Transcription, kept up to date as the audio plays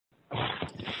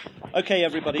Okay,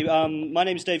 everybody. My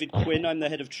name is David Quinn. I'm the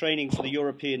head of training for the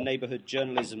European Neighbourhood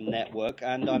Journalism Network,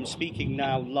 and I'm speaking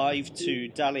now live to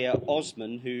Dalia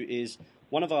Osman, who is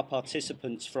one of our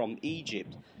participants from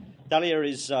Egypt. Dalia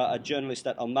is a journalist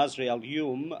at Al Masri Al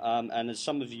Youm, and as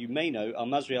some of you may know, Al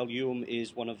Masri Al Youm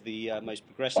is one of the most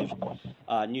progressive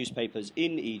newspapers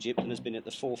in Egypt and has been at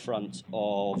the forefront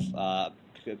of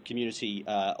community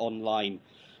online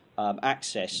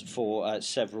access for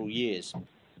several years.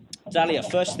 Dalia,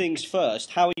 first things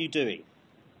first, how are you doing?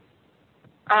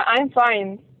 I'm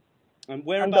fine. And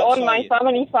whereabouts and all are my you?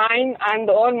 family fine, and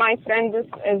all my friends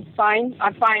are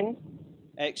fine.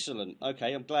 Excellent.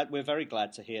 Okay, we're very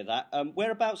glad to hear that.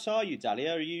 Whereabouts are you,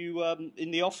 Dalia? Are you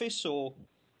in the office or?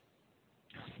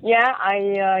 Yeah,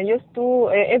 I used to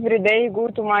every day go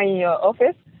to my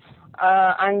office,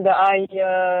 and I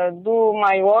do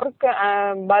my work,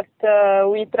 but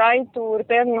we try to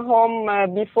return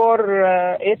home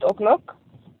before 8 o'clock.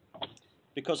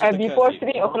 Because of the before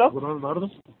curfew? 3 o'clock.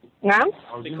 No?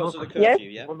 Because of the curfew,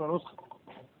 yeah?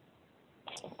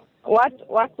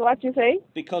 What you say?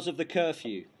 Because of the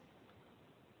curfew.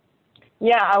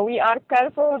 Yeah, we are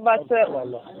careful, but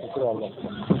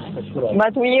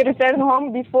we return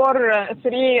home before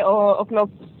 3 o'clock.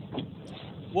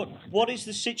 What is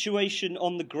the situation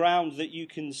on the ground that you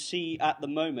can see at the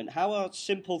moment? How are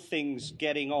simple things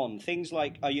getting on? Things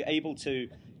like, are you able to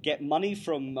get money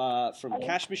from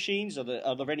cash machines? Are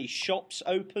there any shops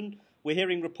open? We're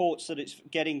hearing reports that it's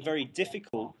getting very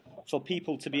difficult for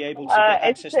people to be able to get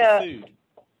access to food.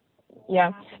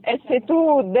 Yeah, it's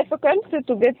too difficult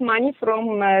to get money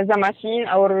from the machine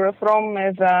or from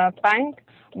the bank.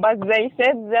 But they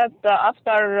said that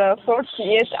after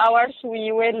 48 hours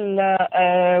we will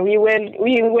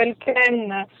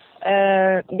can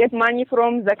get money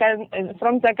from the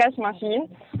cash machine.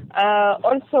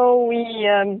 Also, we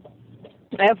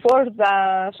for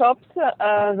the shops,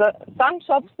 some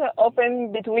shops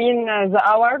open between the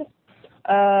hours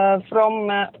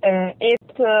from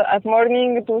 8 at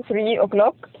morning to 3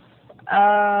 o'clock,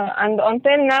 and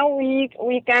until now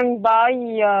we can buy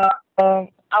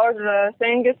our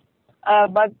things,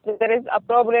 but there is a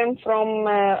problem from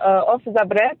of the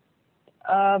bread,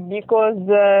 because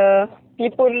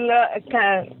people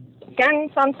can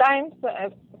sometimes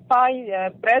buy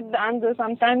bread and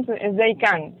sometimes they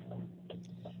can't,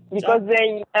 because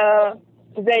the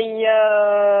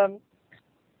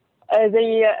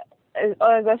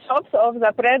shops of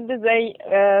the bread,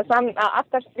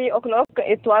 after 3 o'clock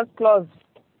it was closed.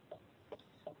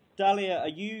 Dalia, are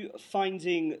you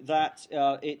finding that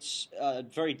it's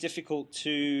very difficult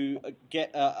to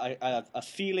get a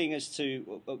feeling as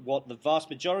to what the vast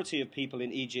majority of people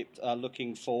in Egypt are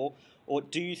looking for? Or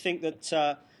do you think that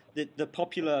the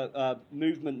popular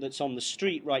movement that's on the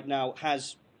street right now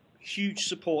has huge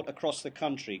support across the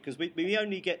country? Because we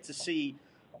only get to see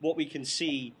what we can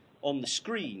see on the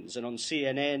screens and on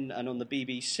CNN and on the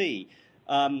BBC.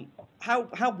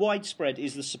 How widespread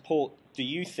is the support, do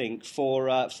you think, for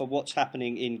what's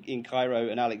happening in Cairo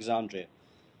and Alexandria?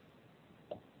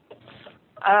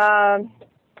 Now,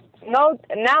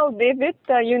 David,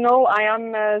 I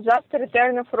am just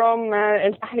returned from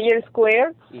El Tahrir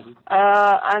Square,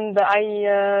 and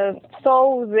I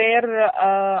saw there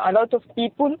a lot of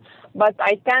people, but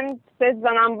I can't say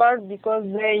the number because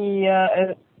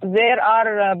there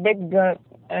are a big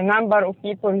number of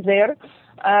people there.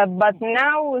 But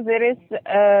now there is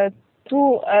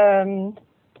two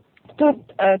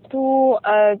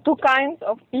kinds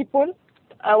of people.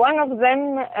 One of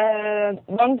them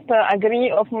don't agree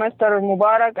of Mr.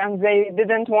 Mubarak, and they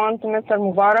didn't want Mr.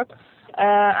 Mubarak.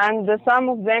 And some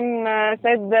of them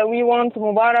said that we want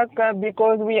Mubarak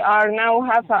because we are now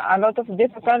have a lot of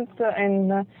difficulty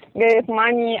in get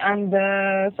money, and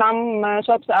some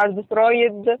shops are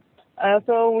destroyed.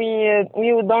 So we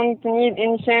don't need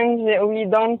any change. We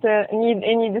don't need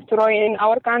any destroy in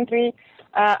our country.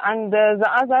 And the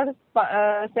others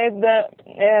said,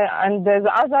 and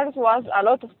the others was a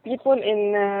lot of people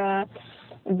in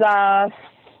the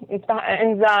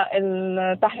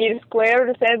Tahrir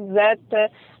Square said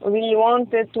that we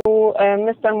wanted to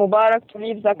Mr. Mubarak to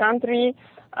leave the country.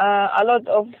 A lot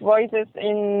of voices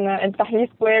in Tahrir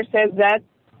Square said that.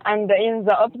 And in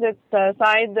the opposite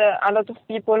side, a lot of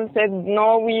people said,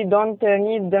 no, we don't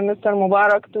need Mr.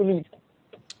 Mubarak to leave.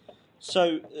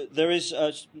 So there is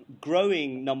a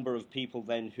growing number of people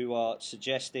then who are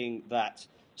suggesting that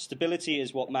stability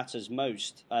is what matters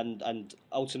most, and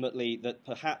ultimately that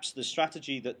perhaps the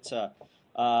strategy that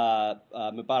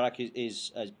Mubarak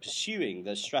is pursuing,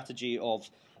 the strategy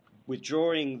of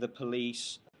withdrawing the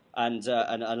police, and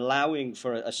allowing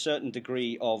for a certain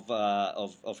degree of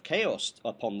chaos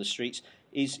upon the streets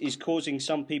is causing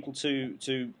some people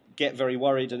to get very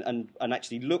worried and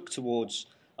actually look towards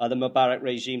the Mubarak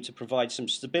regime to provide some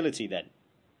stability then.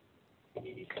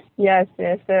 Yes,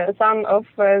 yes. Some of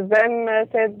them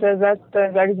said that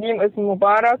the regime is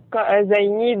Mubarak. They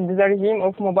need the regime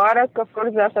of Mubarak for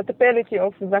the stability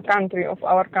of the country, of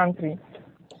our country.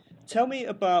 Tell me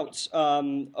about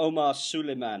Omar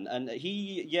Suleiman. And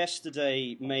he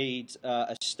yesterday made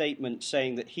a statement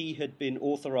saying that he had been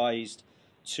authorized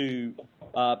to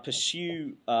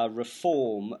pursue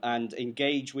reform and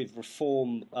engage with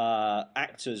reform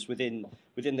actors within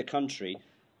the country.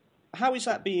 How is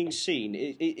that being seen?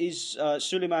 Is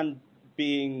Suleiman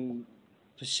being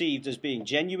perceived as being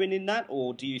genuine in that,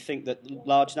 or do you think that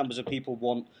large numbers of people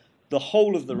want the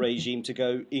whole of the regime to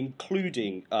go,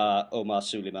 including Omar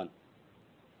Suleiman?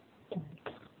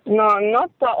 No,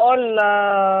 not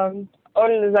all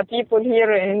the people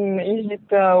here in Egypt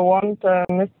want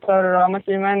Mr. Omar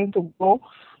Suleiman to go.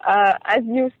 As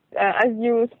you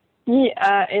see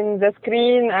in the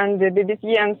screen, and the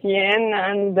BBC and CNN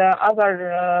and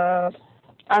other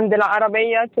and the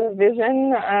Arabiya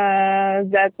television,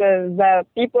 that the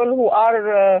people who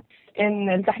are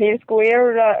in Tahrir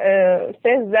Square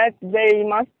says that they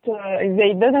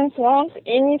didn't want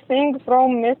anything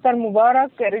from Mr.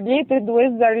 Mubarak related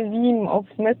with the regime of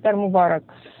Mr. Mubarak,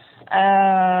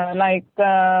 like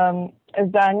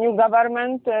the new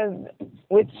government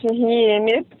which he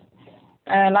made,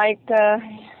 like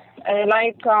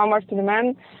Omar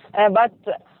Suleiman, but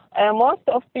most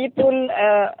of people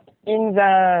in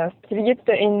the street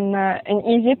in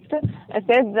Egypt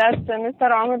said that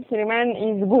Mr. Omar Suleiman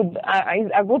is good,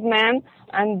 is a good man,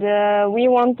 and we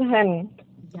want him.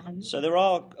 So there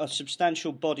are a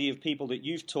substantial body of people that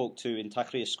you've talked to in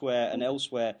Tahrir Square and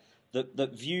elsewhere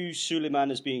that view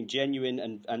Suleiman as being genuine,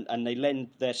 and they lend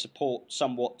their support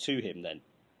somewhat to him then?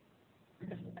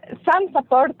 Some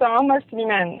support Omar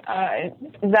Suleiman.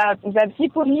 The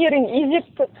people here in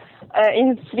Egypt,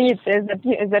 in the street,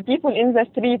 the people in the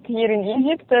street here in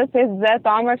Egypt says that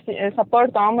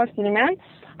support Omar Suleiman,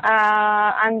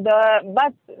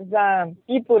 but the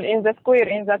people in the square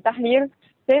in the Tahrir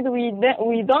said we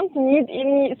don't need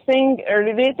anything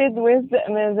related with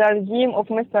the regime of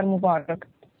Mr. Mubarak.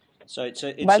 So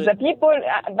the people,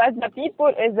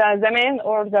 the men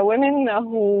or the women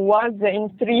who was in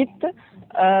street,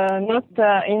 not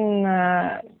in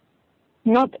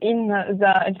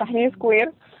the Tahrir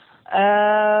Square,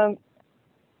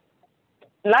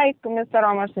 like Mr.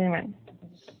 Omar Suleiman.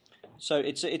 So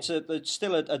it's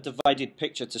still a divided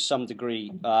picture to some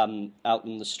degree out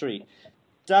in the street.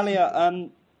 Dalia,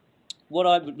 what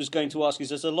I was going to ask is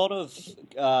there's a lot of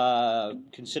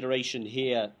consideration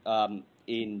here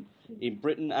in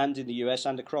Britain and in the US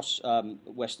and across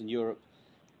Western Europe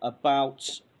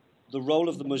about the role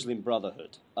of the Muslim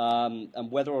Brotherhood and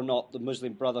whether or not the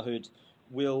Muslim Brotherhood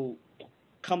will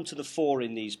come to the fore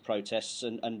in these protests,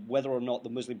 and whether or not the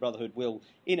Muslim Brotherhood will,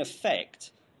 in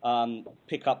effect,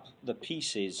 pick up the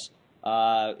pieces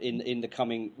in the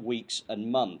coming weeks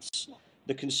and months.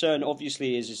 The concern,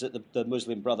 obviously, is that the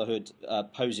Muslim Brotherhood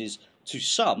poses to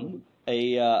some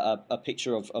a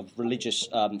picture of religious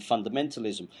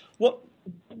fundamentalism.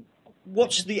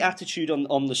 What's the attitude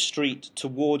on the street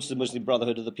towards the Muslim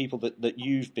Brotherhood of the people that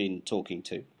you've been talking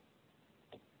to?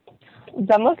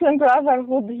 The Muslim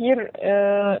Brotherhood here,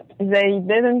 they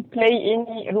didn't play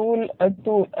any role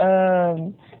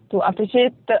to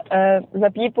appreciate the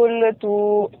people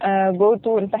to go to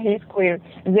Tahrir Square.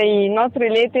 They not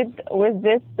related with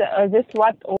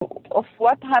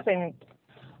what happened.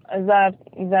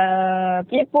 The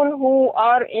people who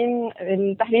are in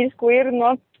Tahrir Square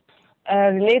not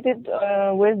related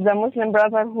with the Muslim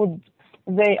Brotherhood.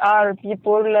 They are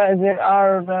people. There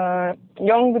are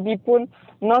young people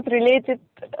not related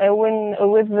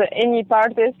with any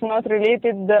parties, not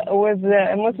related with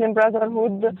the Muslim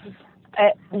Brotherhood.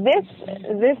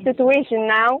 This situation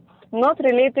now not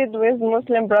related with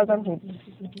Muslim Brotherhood.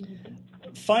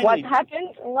 Finally,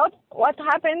 what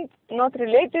happened not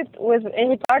related with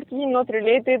any party, not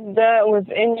related with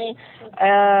any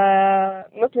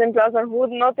Muslim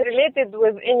Brotherhood, not related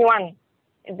with anyone.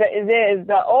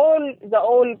 The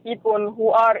all people who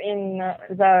are in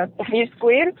the Tahrir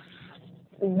Square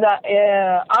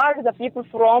are the people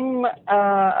from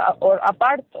or a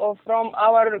part from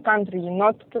our country,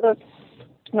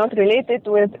 not related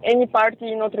with any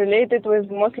party, not related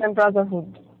with Muslim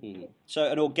Brotherhood. So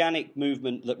an organic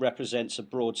movement that represents a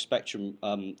broad spectrum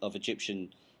of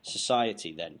Egyptian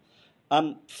society then.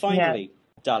 Finally,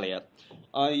 Dalia,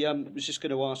 I was just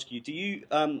going to ask you: do you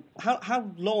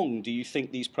how long do you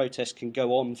think these protests can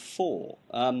go on for?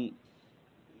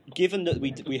 Given that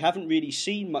we haven't really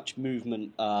seen much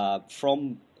movement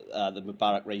from the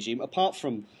Mubarak regime, apart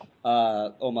from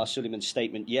Omar Suleiman's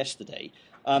statement yesterday.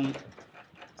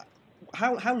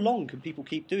 How long can people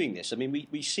keep doing this? I mean,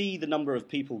 we see the number of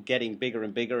people getting bigger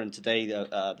and bigger, and today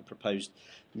the proposed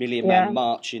million-man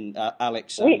march in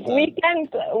Alex. We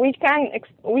can't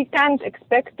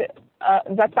expect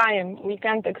the time. We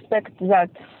can't expect that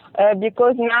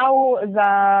because now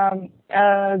the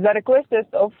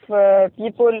requests of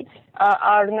people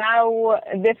are now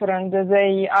different.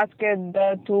 They asked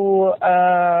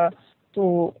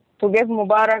to give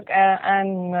Mubarak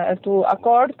and to a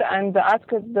court and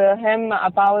asked him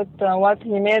about what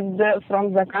he made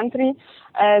from the country.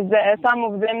 Some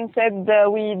of them said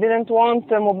we didn't want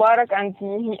Mubarak and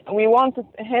we wanted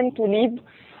him to leave.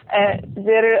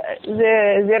 There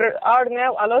are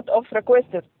now a lot of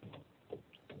requests.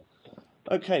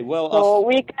 Okay, well,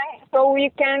 we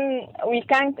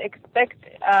can't expect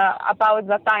about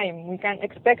the time. We can't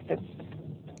expect it.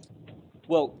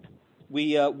 Well,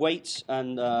 we wait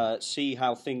and see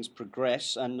how things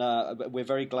progress, and we're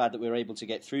very glad that we're able to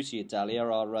get through to you, Dalia.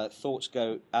 Our thoughts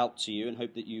go out to you, and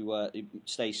hope that you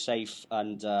stay safe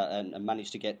and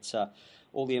manage to get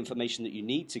all the information that you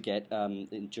need to get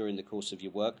during the course of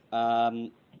your work.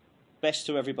 Best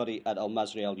to everybody at Al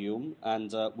Masri Al Yum,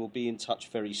 and we'll be in touch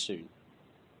very soon.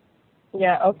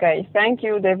 Yeah, okay. Thank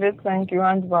you, David. Thank you,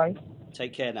 and bye.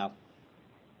 Take care now.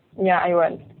 Yeah, I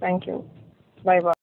will. Thank you. Bye-bye.